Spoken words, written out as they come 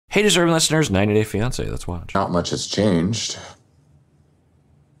Hey, deserving listeners, 90 Day Fiancé. Let's watch. Not much has changed.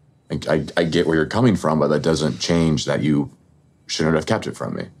 I get where you're coming from, but that doesn't change that you shouldn't have kept it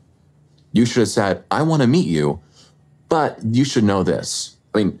from me. You should have said, I want to meet you, but you should know this.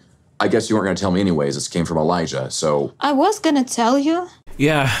 I mean, I guess you weren't going to tell me anyways. This came from Elijah, so... I was going to tell you.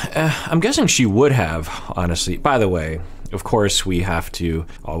 Yeah, I'm guessing she would have, honestly. By the way, of course, we have to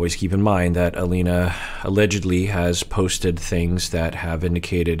always keep in mind that Alina allegedly has posted things that have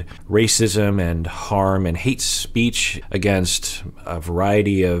indicated racism and harm and hate speech against a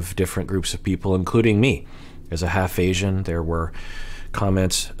variety of different groups of people, including me. As a half Asian, there were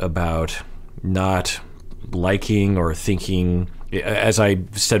comments about not liking or thinking. As I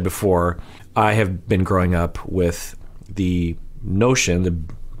said before, I have been growing up with the notion, the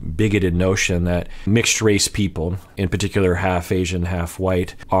bigoted notion that mixed race people, in particular half Asian, half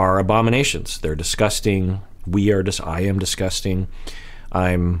white, are abominations. They're disgusting. I am disgusting.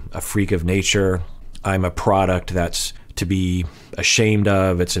 I'm a freak of nature. I'm a product that's to be ashamed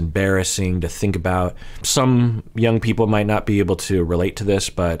of. It's embarrassing to think about. Some young people might not be able to relate to this,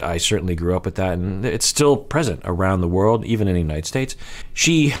 but I certainly grew up with that, and it's still present around the world, even in the United States.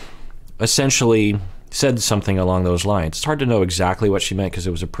 She essentially said something along those lines. It's hard to know exactly what she meant because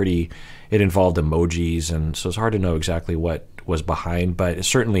it involved emojis, and so it's hard to know exactly what was behind, but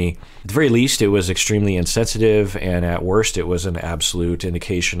certainly, at the very least, it was extremely insensitive, and at worst, it was an absolute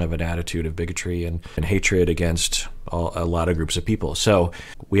indication of an attitude of bigotry and hatred against a lot of groups of people. So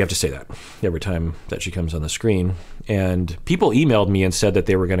we have to say that every time that she comes on the screen. And people emailed me and said that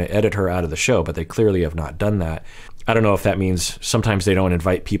they were going to edit her out of the show, but they clearly have not done that. I don't know if that means sometimes they don't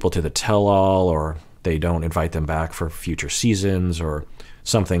invite people to the tell-all, or they don't invite them back for future seasons or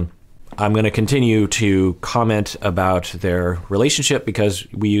something. I'm going to continue to comment about their relationship because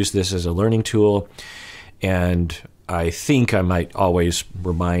we use this as a learning tool. And I think I might always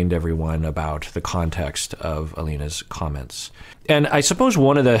remind everyone about the context of Alina's comments. And I suppose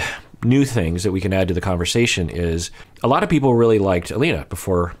one of the new things that we can add to the conversation is a lot of people really liked Alina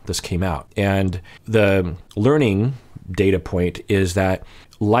before this came out. And the learning data point is that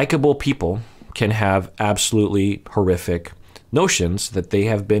likable people can have absolutely horrific notions that they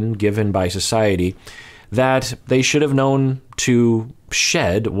have been given by society that they should have known to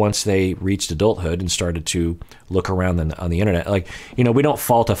shed once they reached adulthood and started to look around on the internet. Like, we don't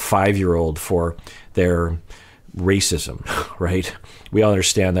fault a 5-year-old for their racism, right? We all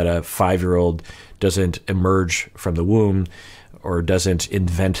understand that a 5-year-old doesn't emerge from the womb or doesn't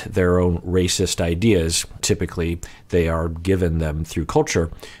invent their own racist ideas. Typically, they are given them through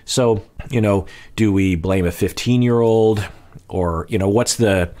culture. So, do we blame a 15-year-old? Or, what's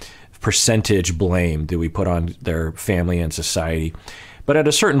the percentage blame do we put on their family and society? But at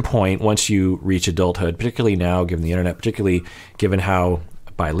a certain point, once you reach adulthood, particularly now, given the internet, particularly given how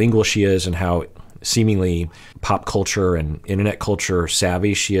bilingual she is and how seemingly pop culture and internet culture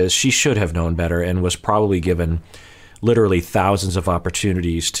savvy she is, she should have known better and was probably given literally thousands of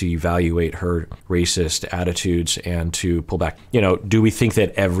opportunities to evaluate her racist attitudes and to pull back. Do we think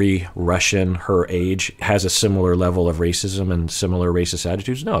that every Russian her age has a similar level of racism and similar racist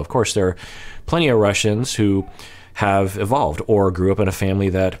attitudes? No, of course, there are plenty of Russians who have evolved or grew up in a family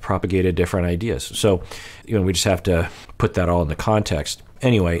that propagated different ideas. So, we just have to put that all into context.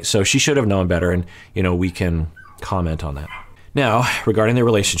 Anyway, so she should have known better, and, we can comment on that. Now, regarding the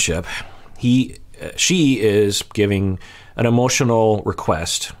relationship, she is giving an emotional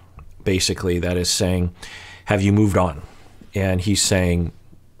request, basically, that is saying, have you moved on? And he's saying,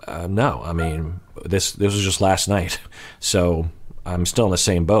 no, I mean, this was just last night. So I'm still in the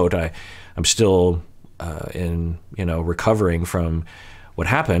same boat. I'm still recovering from what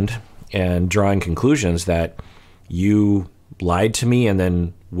happened and drawing conclusions that you lied to me and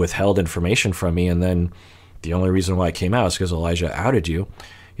then withheld information from me. And then the only reason why it came out is because Elijah outed you.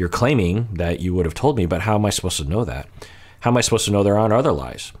 You're claiming that you would have told me, but how am I supposed to know that? How am I supposed to know there aren't other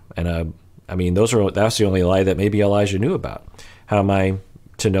lies? And that's the only lie that maybe Elijah knew about. How am I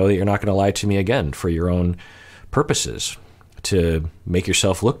to know that you're not going to lie to me again for your own purposes, to make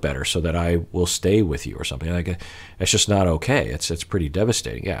yourself look better so that I will stay with you or something? Like, it's just not okay. It's pretty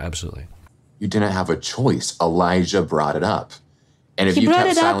devastating. Yeah, absolutely. You didn't have a choice. Elijah brought it up. And if he you brought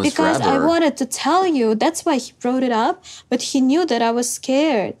kept it up silence because forever, I wanted to tell you. That's why he brought it up. But he knew that I was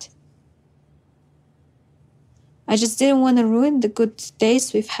scared. I just didn't want to ruin the good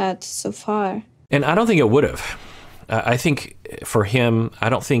days we've had so far. And I don't think it would have. I think for him, I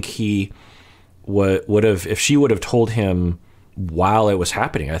don't think he would have, if she would have told him while it was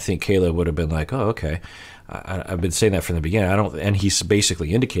happening, I think Caleb would have been like, oh, okay. I've been saying that from the beginning. And he's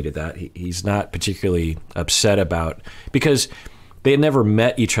basically indicated that he's not particularly upset about, because they had never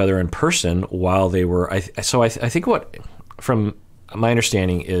met each other in person while they were. I think what, from my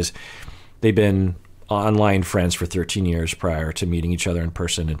understanding, is they've been online friends for 13 years prior to meeting each other in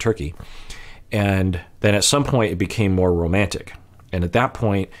person in Turkey. And then at some point it became more romantic. And at that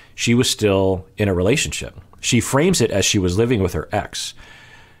point, she was still in a relationship. She frames it as she was living with her ex.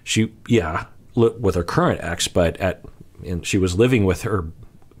 With her current ex, but she was living with her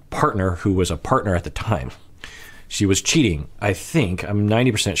partner who was a partner at the time. She was cheating. I think, I'm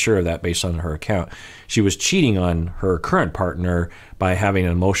 90% sure of that based on her account. She was cheating on her current partner by having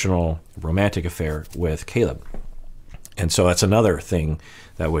an emotional romantic affair with Caleb. And so that's another thing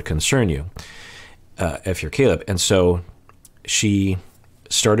that would concern you if you're Caleb. And so she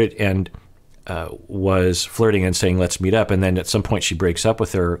started and was flirting and saying, let's meet up. And then at some point she breaks up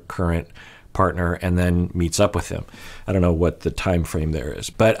with her current partner and then meets up with him. I don't know what the time frame there is,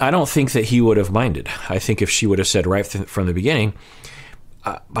 but I don't think that he would have minded. I think if she would have said right from the beginning,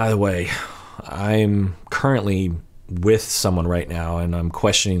 by the way, I'm currently with someone right now and I'm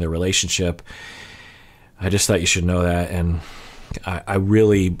questioning the relationship. I just thought you should know that. And I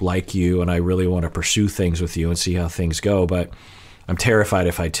really like you and I really want to pursue things with you and see how things go. But I'm terrified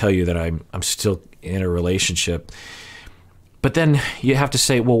if I tell you that I'm still in a relationship. But then you have to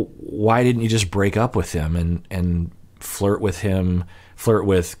say, well, why didn't you just break up with him and flirt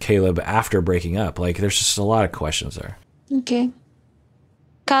with Caleb after breaking up? Like, there's just a lot of questions there. Okay.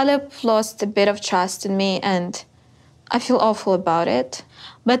 Caleb lost a bit of trust in me, and I feel awful about it.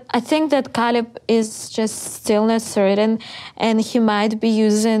 But I think that Caleb is just still not certain, and he might be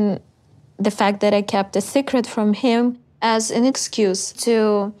using the fact that I kept a secret from him as an excuse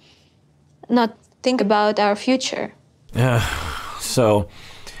to not think about our future. So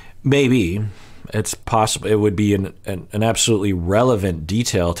maybe it's possible it would be an absolutely relevant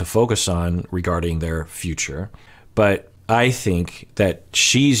detail to focus on regarding their future. But I think that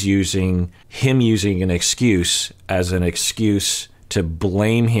she's using an excuse as an excuse to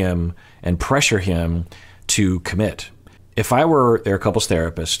blame him and pressure him to commit. If I were their couples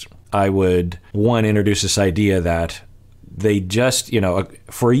therapist, I would, one, introduce this idea that they just,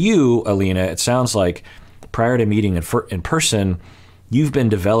 for you, Alina, it sounds like prior to meeting in person, you've been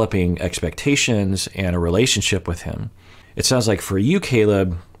developing expectations and a relationship with him. It sounds like for you,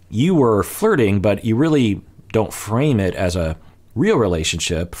 Caleb, you were flirting, but you really don't frame it as a real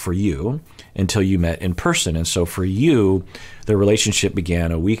relationship for you until you met in person. And so for you, the relationship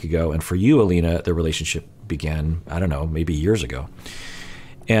began a week ago. And for you, Alina, the relationship began, I don't know, maybe years ago.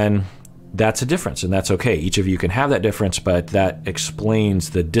 And that's a difference, and that's okay. Each of you can have that difference, but that explains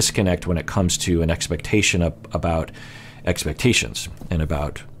the disconnect when it comes to an expectation about expectations and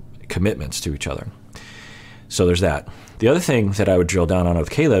about commitments to each other. So there's that. The other thing that I would drill down on with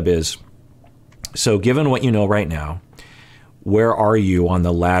Caleb is, so given what you know right now, where are you on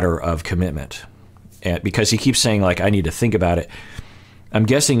the ladder of commitment? And because he keeps saying, like, I need to think about it. I'm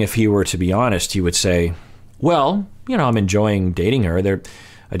guessing if he were to be honest, he would say, well, I'm enjoying dating her.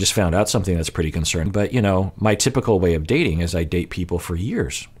 I just found out something that's pretty concerning. But, my typical way of dating is I date people for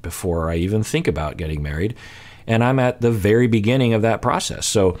years before I even think about getting married. And I'm at the very beginning of that process.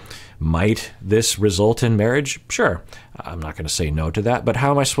 So might this result in marriage? Sure. I'm not going to say no to that. But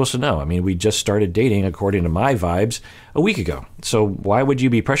how am I supposed to know? I mean, we just started dating according to my vibes a week ago. So why would you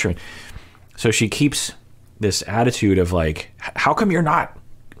be pressuring? So she keeps this attitude of like, how come you're not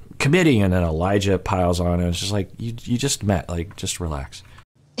committing? And then Elijah piles on and it's just like, you just met, like, just relax.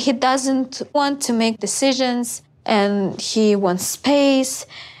 He doesn't want to make decisions, and he wants space,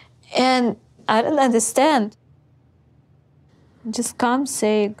 and I don't understand. Just come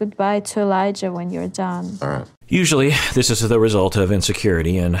say goodbye to Elijah when you're done. All right. Usually, this is the result of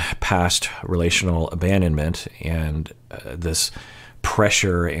insecurity and past relational abandonment and this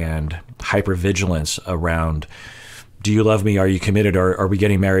pressure and hypervigilance around, do you love me? Are you committed? Or are we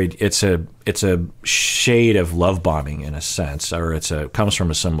getting married? It's a shade of love bombing in a sense, or comes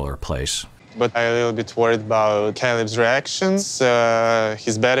from a similar place. But I'm a little bit worried about Caleb's reactions,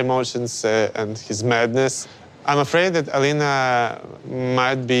 his bad emotions, and his madness. I'm afraid that Alina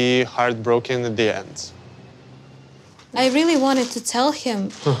might be heartbroken at the end. I really wanted to tell him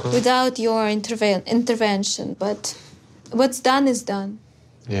without your intervention, but what's done is done.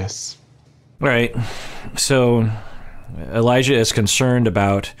 Yes. All right. So Elijah is concerned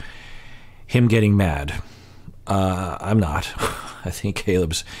about him getting mad. I'm not. I think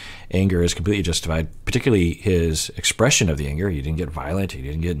Caleb's anger is completely justified, particularly his expression of the anger. He didn't get violent. He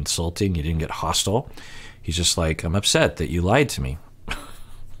didn't get insulting. He didn't get hostile. He's just like, I'm upset that you lied to me.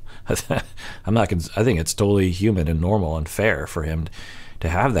 I think it's totally human and normal and fair for him to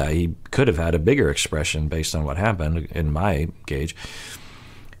have that. He could have had a bigger expression based on what happened, in my gauge.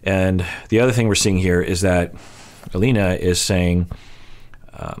 And the other thing we're seeing here is that Alina is saying,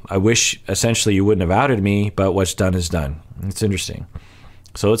 I wish essentially you wouldn't have outed me, but what's done is done. It's interesting.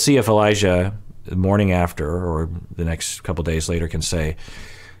 So let's see if Elijah, the morning after or the next couple days later, can say,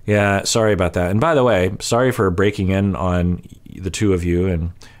 yeah, sorry about that. And by the way, sorry for breaking in on the two of you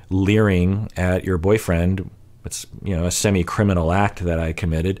and leering at your boyfriend. It's, you know, a semi-criminal act that I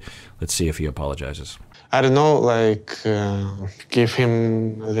committed. Let's see if he apologizes. I don't know, like, give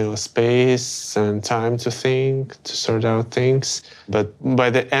him a little space and time to think, to sort out things. But by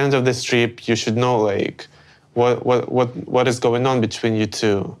the end of this trip, you should know, like, what is going on between you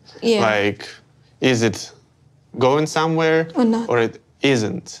two. Yeah. Like, is it going somewhere Or not. or it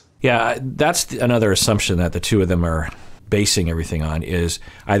isn't? Yeah, that's another assumption that the two of them are basing everything on, is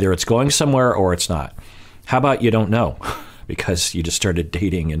either it's going somewhere or it's not. How about you don't know? Because you just started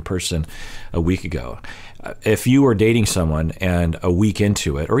dating in person a week ago. If you were dating someone and a week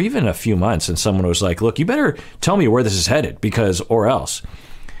into it, or even a few months, and someone was like, look, you better tell me where this is headed, because, or else.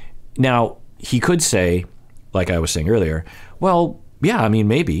 Now, he could say, like I was saying earlier, well, yeah, I mean,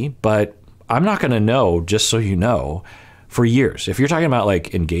 maybe, but I'm not going to know, just so you know, for years. If you're talking about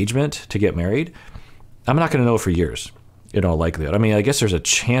like engagement to get married, I'm not going to know for years. In all likelihood. I mean, I guess there's a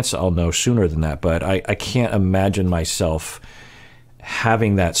chance I'll know sooner than that, but I can't imagine myself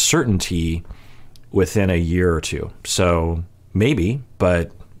having that certainty within a year or two. So maybe,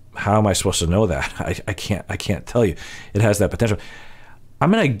 but how am I supposed to know that? I can't tell you. It has that potential.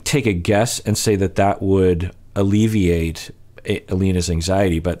 I'm going to take a guess and say that that would alleviate Alina's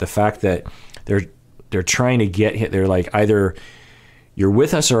anxiety, but the fact that they're trying to get hit, they're like, either you're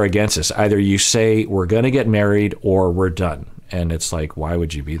with us or against us. Either you say we're going to get married or we're done. And it's like, why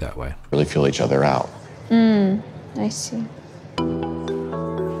would you be that way? Really feel each other out. I see.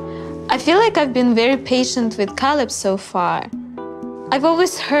 I feel like I've been very patient with Caleb so far. I've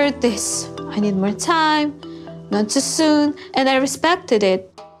always heard this, I need more time, not too soon, and I respected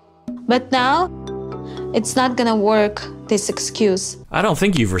it. But now, it's not gonna work, this excuse. I don't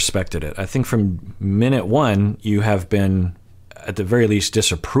think you've respected it. I think from minute one, you have been, at the very least,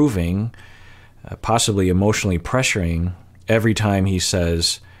 disapproving, possibly emotionally pressuring every time he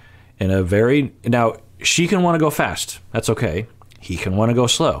says, in a very, now she can want to go fast, that's okay. He can want to go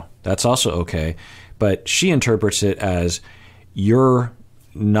slow, that's also okay. But she interprets it as you're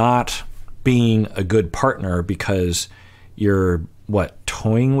not being a good partner because you're, what,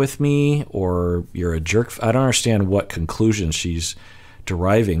 toying with me, or you're a jerk. I don't understand what conclusion she's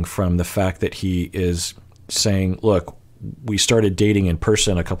deriving from the fact that he is saying, look, we started dating in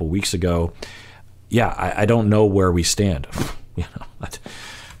person a couple weeks ago. Yeah, I don't know where we stand. You know,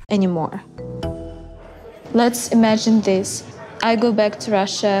 Anymore. Let's imagine this. I go back to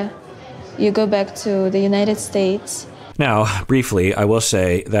Russia, you go back to the United States. Now, briefly, I will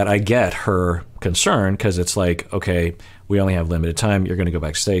say that I get her concern, because it's like, okay, we only have limited time. You're going to go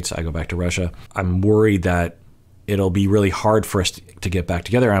back to States. I go back to Russia. I'm worried that it'll be really hard for us to get back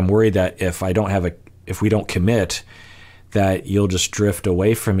together. I'm worried that if we don't commit, that you'll just drift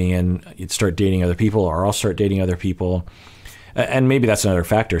away from me and you'd start dating other people, or I'll start dating other people. And maybe that's another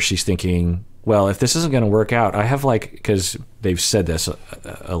factor. She's thinking, well, if this isn't going to work out, I have like, because they've said this,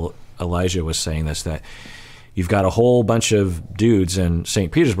 Elijah was saying this, that you've got a whole bunch of dudes in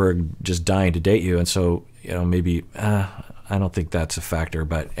St. Petersburg just dying to date you. And so, you know, maybe, I don't think that's a factor.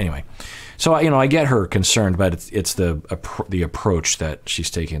 But anyway, so, you know, I get her concerned, but it's the approach that she's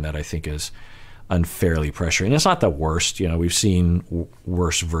taking that I think is unfairly pressuring. It's not the worst. You know, we've seen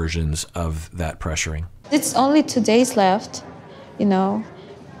worse versions of that pressuring. It's only 2 days left, you know.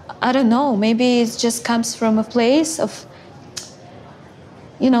 I don't know, maybe it just comes from a place of,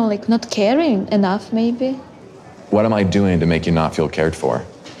 you know, like not caring enough, maybe. What am I doing to make you not feel cared for?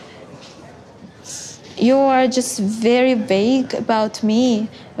 You are just very vague about me,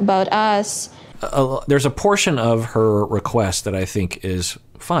 about us. There's a portion of her request that I think is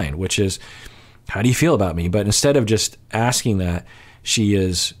fine, which is, how do you feel about me? But instead of just asking that, she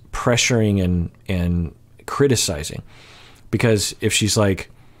is pressuring and criticizing. Because if she's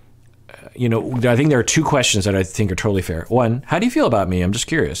like, you know, I think there are two questions that I think are totally fair. One, how do you feel about me? I'm just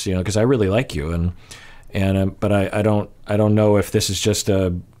curious, you know, because I really like you, but I don't know if this is just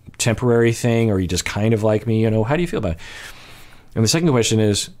a temporary thing or you just kind of like me. You know, how do you feel about it? And the second question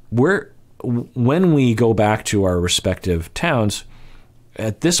is, when we go back to our respective towns,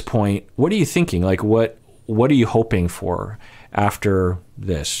 at this point, what are you thinking? Like, what are you hoping for after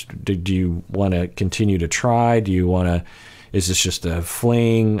this? Do you want to continue to try? Do you want to? Is this just a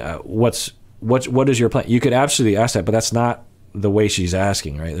fling? What is your plan? You could absolutely ask that, but that's not the way she's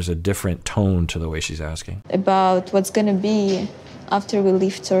asking, right? There's a different tone to the way she's asking. About what's gonna be after we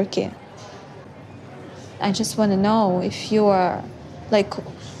leave Turkey. I just want to know if you are, like,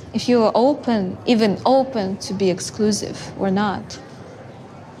 if you are open, even open to be exclusive or not.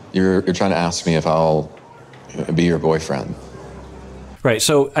 You're trying to ask me if I'll be your boyfriend. Right,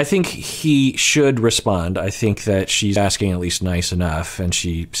 so I think he should respond. I think that she's asking at least nice enough, and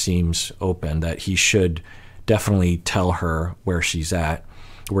she seems open, that he should definitely tell her where she's at,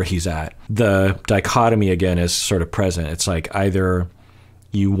 where he's at. The dichotomy, again, is sort of present. It's like either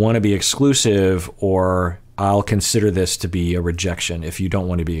you want to be exclusive, or I'll consider this to be a rejection if you don't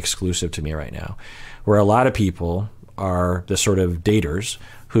want to be exclusive to me right now. Where a lot of people are the sort of daters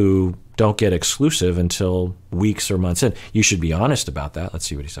who don't get exclusive until weeks or months in. You should be honest about that. Let's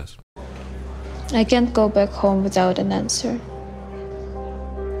see what he says. I can't go back home without an answer.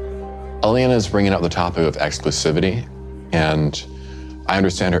 Alina is bringing up the topic of exclusivity, and I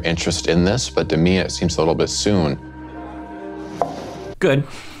understand her interest in this, but to me it seems a little bit soon. Good.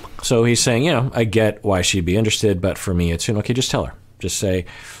 So he's saying, you know, I get why she'd be interested, but for me it's soon. Okay, just tell her. Just say,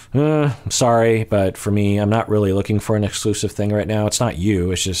 I'm sorry, but for me, I'm not really looking for an exclusive thing right now. It's not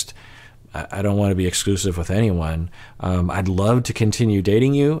you. It's just I don't want to be exclusive with anyone. I'd love to continue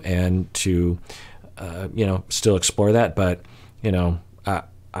dating you and to, you know, still explore that. But, you know,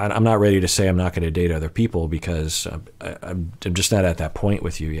 I'm not ready to say I'm not going to date other people because I'm just not at that point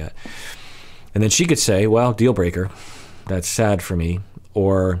with you yet. And then she could say, well, deal breaker. That's sad for me.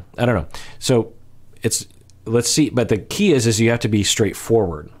 Or I don't know. So let's see. But the key is you have to be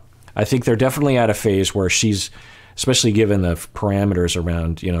straightforward. I think they're definitely at a phase where she's, especially given the parameters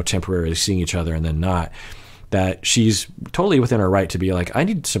around, you know, temporarily seeing each other and then not, that she's totally within her right to be like, I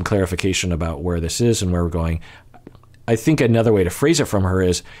need some clarification about where this is and where we're going. I think another way to phrase it from her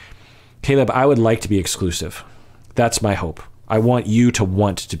is, Caleb, I would like to be exclusive. That's my hope. I want you to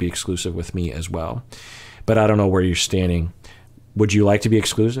want to be exclusive with me as well. But I don't know where you're standing. Would you like to be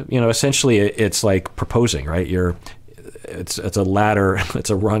exclusive? You know, essentially it's like proposing, right? It's a ladder, it's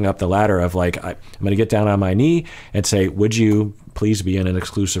a rung up the ladder of like, I'm going to get down on my knee and say, would you please be in an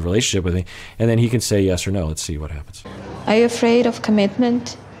exclusive relationship with me? And then he can say yes or no. Let's see what happens. Are you afraid of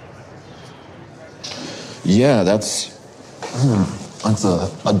commitment? Yeah, that's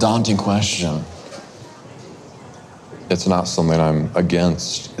a daunting question. It's not something I'm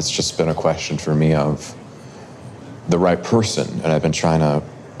against. It's just been a question for me of the right person, and I've been trying to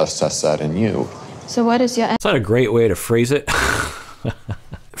assess that in you. So what is your answer? It's not a great way to phrase it.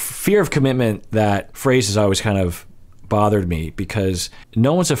 Fear of commitment, that phrase has always kind of bothered me because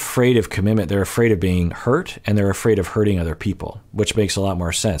no one's afraid of commitment. They're afraid of being hurt, and they're afraid of hurting other people, which makes a lot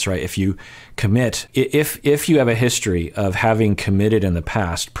more sense, right? If you commit, if you have a history of having committed in the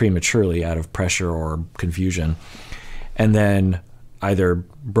past prematurely out of pressure or confusion, and then either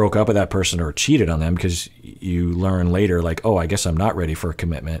broke up with that person or cheated on them because you learn later, like, oh, I guess I'm not ready for a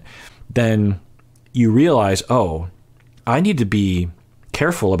commitment, then you realize, oh, I need to be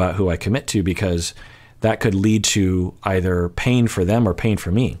careful about who I commit to because that could lead to either pain for them or pain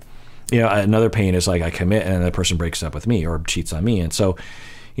for me. You know, another pain is like I commit and the person breaks up with me or cheats on me. And so,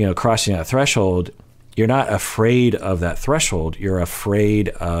 you know, crossing that threshold, you're not afraid of that threshold. You're afraid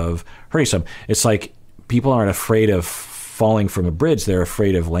of hurting some. It's like people aren't afraid of falling from a bridge. They're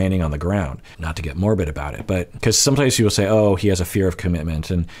afraid of landing on the ground. Not to get morbid about it, but because sometimes people say, oh, he has a fear of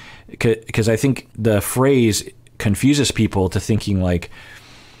commitment. And because I think the phrase confuses people to thinking like,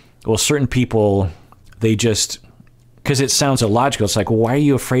 well, certain people, they just, because it sounds illogical. It's like, well, why are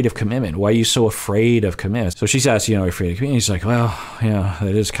you afraid of commitment? Why are you so afraid of commitment? So she's asked, you know, afraid of commitment. He's like, well, yeah,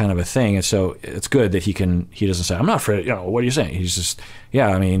 that is kind of a thing. And so it's good that he doesn't say, I'm not afraid, you know, what are you saying? He's just, yeah,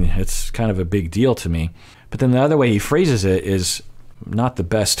 I mean, it's kind of a big deal to me. But then the other way he phrases it is not the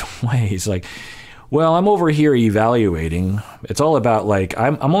best way. He's like, well, I'm over here evaluating. It's all about like,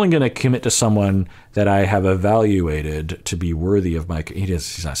 I'm only going to commit to someone that I have evaluated to be worthy of my,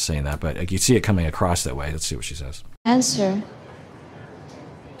 he's not saying that, but like, you see it coming across that way. Let's see what she says. Answer.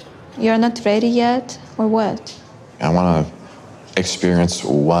 You're not ready yet, or what? I want to experience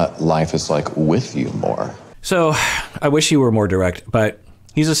what life is like with you more. So I wish he were more direct, but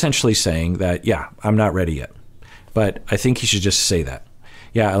he's essentially saying that, yeah, I'm not ready yet. But I think he should just say that.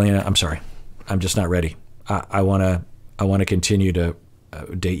 Yeah, Alina, I'm sorry. I'm just not ready. I want to continue to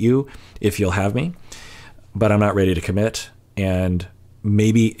date you if you'll have me, but I'm not ready to commit. And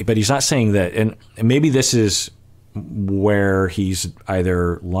maybe, but he's not saying that. And maybe this is where he's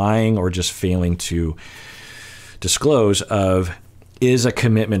either lying or just failing to disclose of, is a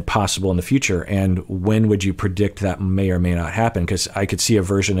commitment possible in the future? And when would you predict that may or may not happen? Because I could see a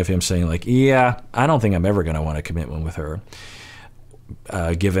version of him saying like, yeah, I don't think I'm ever going to want a commitment with her.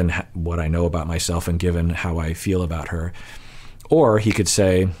 given what I know about myself and given how I feel about her. Or he could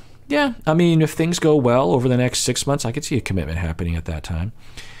say, yeah, I mean, if things go well over the next 6 months, I could see a commitment happening at that time.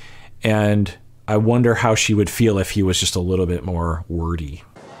 And I wonder how she would feel if he was just a little bit more wordy.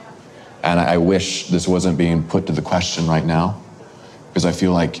 And I wish this wasn't being put to the question right now, because I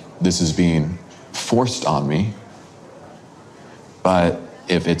feel like this is being forced on me. But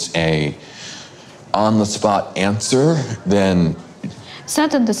if it's a on-the-spot answer, then... It's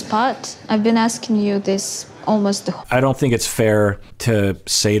not on the spot. I've been asking you this almost the whole... I don't think it's fair to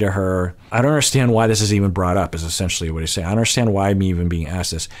say to her, I don't understand why this is even brought up, is essentially what he's saying. I don't understand why I'm even being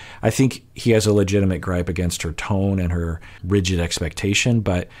asked this. I think he has a legitimate gripe against her tone and her rigid expectation,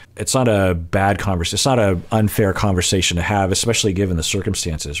 but it's not a bad conversation. It's not an unfair conversation to have, especially given the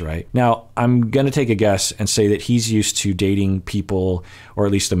circumstances, right? Now, I'm going to take a guess and say that he's used to dating people, or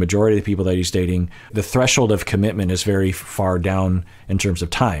at least the majority of the people that he's dating. The threshold of commitment is very far down in terms of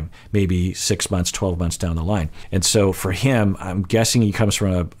time, maybe 6 months, 12 months down the line. And so for him, I'm guessing he comes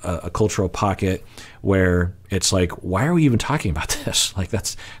from a cultural pocket where it's like, why are we even talking about this? Like,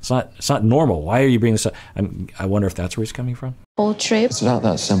 it's not normal. Why are you bringing this up? I wonder if that's where he's coming from. Whole trip. It's not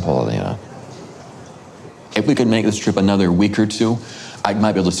that simple, Alina. If we could make this trip another week or two, I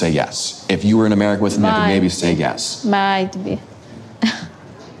might be able to say yes. If you were in America with me, I could maybe say yes. Might be.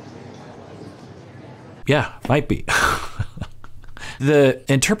 Yeah, might be. The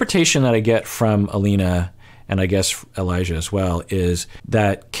interpretation that I get from Alina, and I guess Elijah as well, is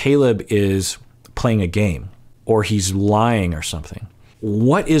that Caleb is playing a game, or he's lying or something.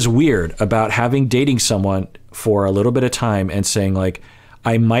 What is weird about dating someone for a little bit of time and saying, like,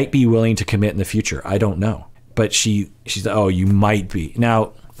 I might be willing to commit in the future? I don't know. But she's, oh, you might be.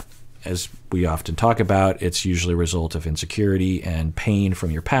 Now, as we often talk about, it's usually a result of insecurity and pain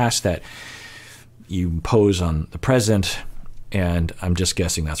from your past that you impose on the present. And I'm just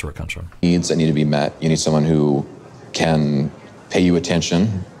guessing that's where it comes from. Needs that need to be met. You need someone who can pay you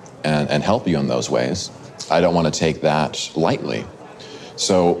attention and help you in those ways. I don't want to take that lightly.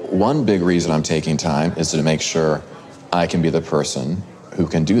 So one big reason I'm taking time is to make sure I can be the person who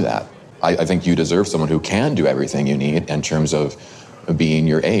can do that. I think you deserve someone who can do everything you need in terms of being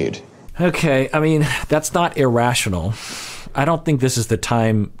your aid. Okay, I mean, that's not irrational. I don't think this is the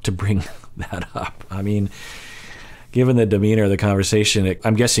time to bring that up. I mean, given the demeanor of the conversation,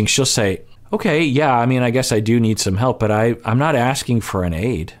 I'm guessing she'll say, okay, yeah, I mean, I guess I do need some help, but I'm not asking for an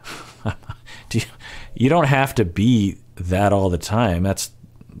aid. You don't have to be that all the time.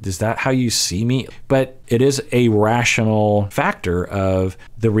 Is that how you see me? But it is a rational factor of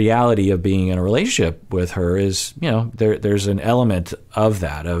the reality of being in a relationship with her is, you know, there's an element of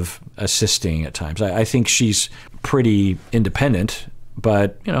that, of assisting at times. I think she's pretty independent,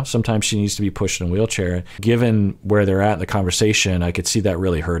 but, you know, sometimes she needs to be pushed in a wheelchair. Given where they're at in the conversation, I could see that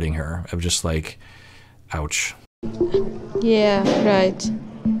really hurting her, of just like, ouch. Yeah, right.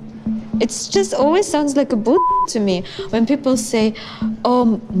 It's just always sounds like a boot to me when people say,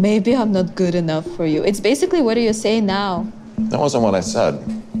 oh, maybe I'm not good enough for you. It's basically what you're saying now. That wasn't what I said.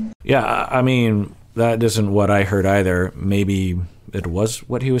 Yeah, I mean, that isn't what I heard either. Maybe it was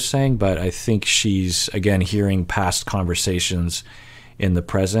what he was saying, but I think she's, again, hearing past conversations in the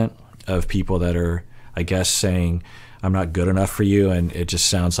present of people that are, I guess, saying, I'm not good enough for you, and it just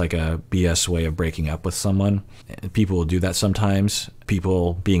sounds like a BS way of breaking up with someone. And people will do that sometimes.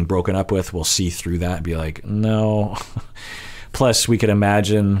 People being broken up with will see through that and be like, no. Plus, we could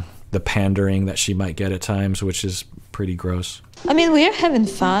imagine the pandering that she might get at times, which is pretty gross. I mean, we are having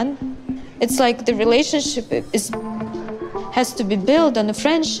fun. It's like the relationship has to be built on a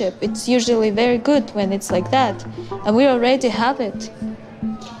friendship. It's usually very good when it's like that. And we already have it.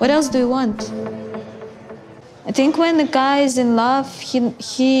 What else do you want? I think when the guy is in love,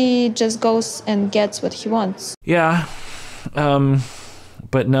 he just goes and gets what he wants. Yeah,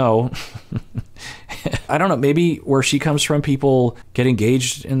 but no. I don't know, maybe where she comes from, people get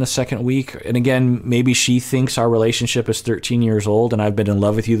engaged in the second week. And again, maybe she thinks our relationship is 13 years old and I've been in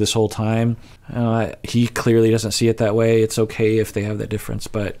love with you this whole time. He clearly doesn't see it that way. It's okay if they have that difference,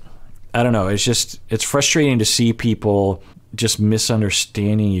 but I don't know. It's frustrating to see people just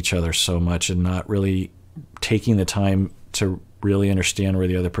misunderstanding each other so much and not really taking the time to really understand where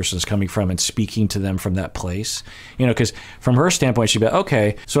the other person is coming from and speaking to them from that place. You know, because from her standpoint, she'd be like,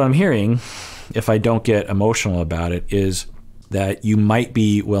 okay, so what I'm hearing, if I don't get emotional about it, is that you might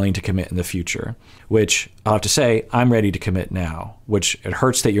be willing to commit in the future, which I'll have to say, I'm ready to commit now, which it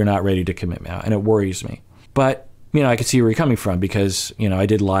hurts that you're not ready to commit now, and it worries me. But, you know, I could see where you're coming from because, you know, I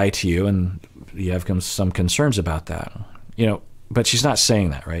did lie to you and you have some concerns about that, you know, but she's not saying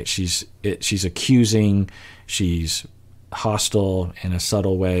that, right? She's accusing, she's hostile in a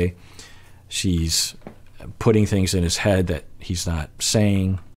subtle way. She's putting things in his head that he's not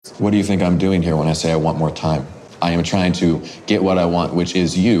saying. What do you think I'm doing here when I say I want more time? I am trying to get what I want, which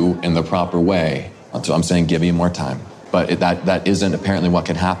is you, in the proper way. So I'm saying give me more time. But that isn't apparently what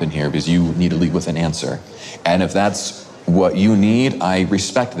can happen here, because you need to leave with an answer. And if that's what you need, I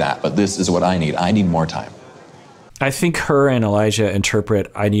respect that. But this is what I need. I need more time. I think her and Elijah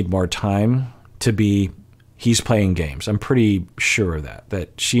interpret I need more time to be he's playing games. I'm pretty sure of that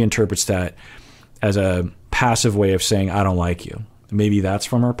she interprets that as a passive way of saying I don't like you. Maybe that's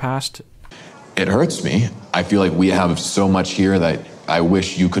from her past. It hurts me. I feel like we have so much here that I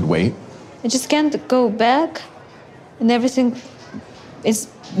wish you could wait. I just can't go back and everything is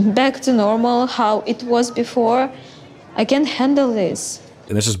back to normal, how it was before. I can't handle this.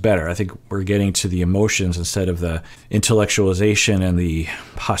 And this is better. I think we're getting to the emotions instead of the intellectualization and the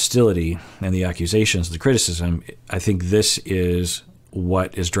hostility and the accusations, the criticism. I think this is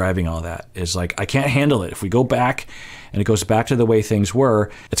what is driving all that, is like, I can't handle it. If we go back and it goes back to the way things were,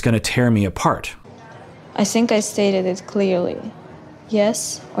 it's going to tear me apart. I think I stated it clearly.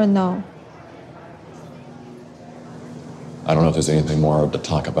 Yes or no? I don't know if there's anything more to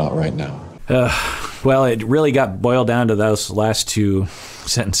talk about right now. Well, it really got boiled down to those last two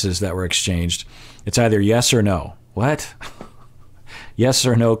sentences that were exchanged. It's either yes or no. What? Yes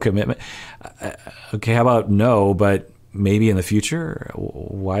or no commitment? Okay, how about no, but maybe in the future?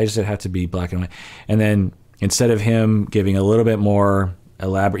 Why does it have to be black and white? And then instead of him giving a little bit more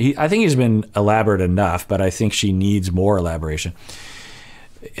elaborate, I think he's been elaborate enough, but I think she needs more elaboration.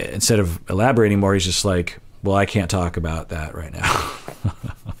 Instead of elaborating more, he's just like, well, I can't talk about that right now.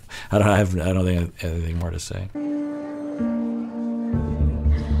 I don't think I have anything more to say.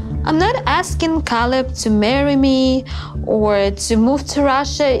 I'm not asking Caleb to marry me or to move to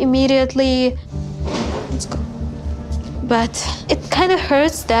Russia immediately. Let's go. But it kind of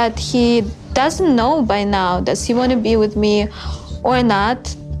hurts that he doesn't know by now. Does he want to be with me or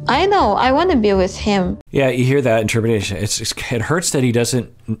not? I know, I want to be with him. Yeah, you hear that interpretation. It hurts that he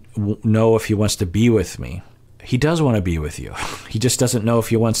doesn't know if he wants to be with me. He does want to be with you. He just doesn't know if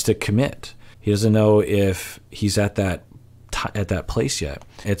he wants to commit. He doesn't know if he's at that place yet.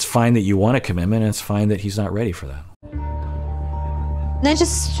 It's fine that you want a commitment, and it's fine that he's not ready for that. And I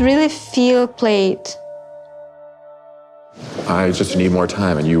just really feel played. I just need more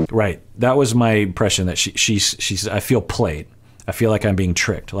time, and you... Right. That was my impression, that she's I feel played. I feel like I'm being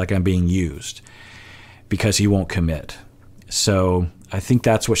tricked, like I'm being used, because he won't commit. So I think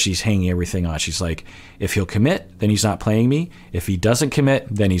that's what she's hanging everything on. She's like, if he'll commit, then he's not playing me. If he doesn't commit,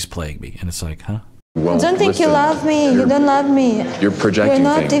 then he's playing me. And it's like, huh? I don't think you love me. You don't love me. You're projecting You're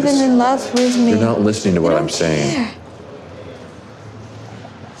not things. even in love with me. You're not listening to what I'm saying.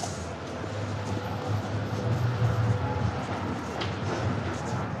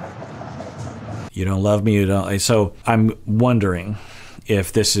 You don't love me, you don't. So I'm wondering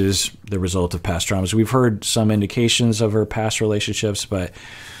if this is the result of past traumas. We've heard some indications of her past relationships, but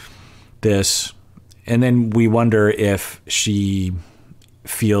this, and then we wonder if she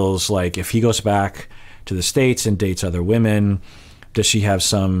feels like if he goes back to the States and dates other women, does she have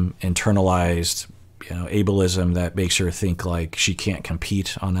some internalized, ableism that makes her think like she can't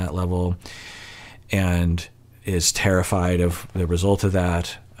compete on that level, and is terrified of the result of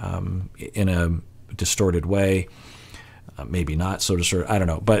that in a distorted way. Maybe not so distorted, I don't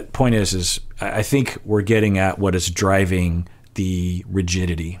know. But point is I think we're getting at what is driving the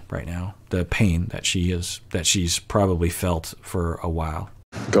rigidity right now, the pain that she's probably felt for a while.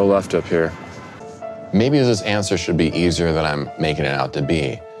 Go left up here. Maybe this answer should be easier than I'm making it out to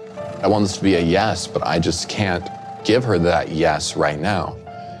be. I want this to be a yes, but I just can't give her that yes right now.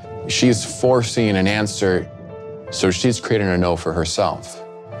 She's forcing an answer, so she's creating a no for herself.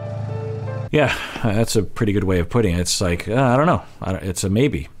 Yeah, that's a pretty good way of putting it. It's like, I don't know. It's a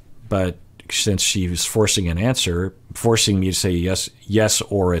maybe. But since she was forcing an answer, forcing me to say yes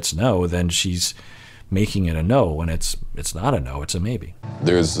or it's no, then she's making it a no when it's not a no, it's a maybe.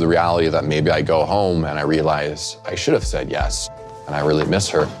 There's the reality that maybe I go home and I realize I should have said yes, and I really miss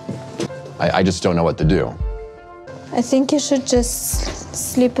her. I just don't know what to do. I think you should just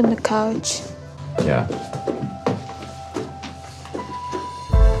sleep on the couch. Yeah.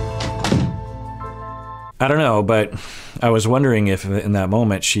 I don't know, but I was wondering if in that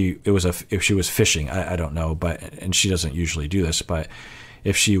moment if she was fishing. I don't know, and she doesn't usually do this, but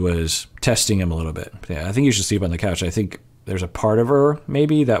if she was testing him a little bit. Yeah, I think you should sleep on the couch. I think there's a part of her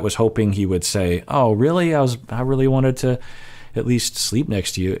maybe that was hoping he would say, "Oh, really? I really wanted to at least sleep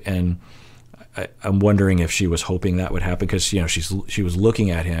next to you." And I'm wondering if she was hoping that would happen, because she was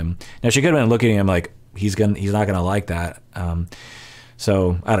looking at him. Now she could have been looking at him like, he's not gonna like that.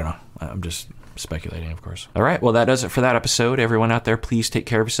 So I don't know. I'm just speculating, of course. All right, well, that does it for that episode. Everyone out there, please take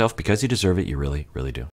care of yourself because you deserve it. You really, really do.